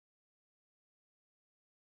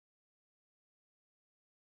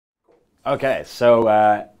Okay, so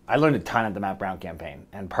I learned a ton at the Matt Brown campaign,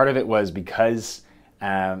 and part of it was because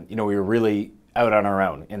we were really out on our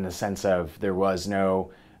own in the sense of there was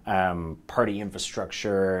no party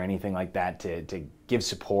infrastructure or anything like that to give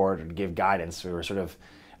support or to give guidance. We were sort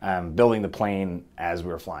of building the plane as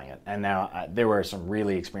we were flying it. And now there were some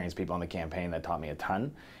really experienced people on the campaign that taught me a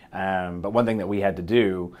ton. But one thing that we had to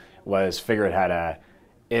do was figure out how to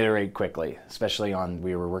iterate quickly, especially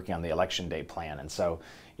we were working on the election day plan. And so,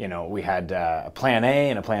 we had a plan A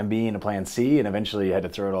and a plan B and a plan C, and eventually you had to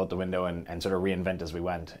throw it all out the window and sort of reinvent as we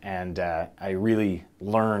went. And I really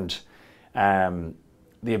learned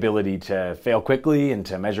the ability to fail quickly and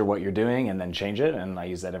to measure what you're doing and then change it. And I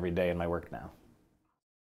use that every day in my work now.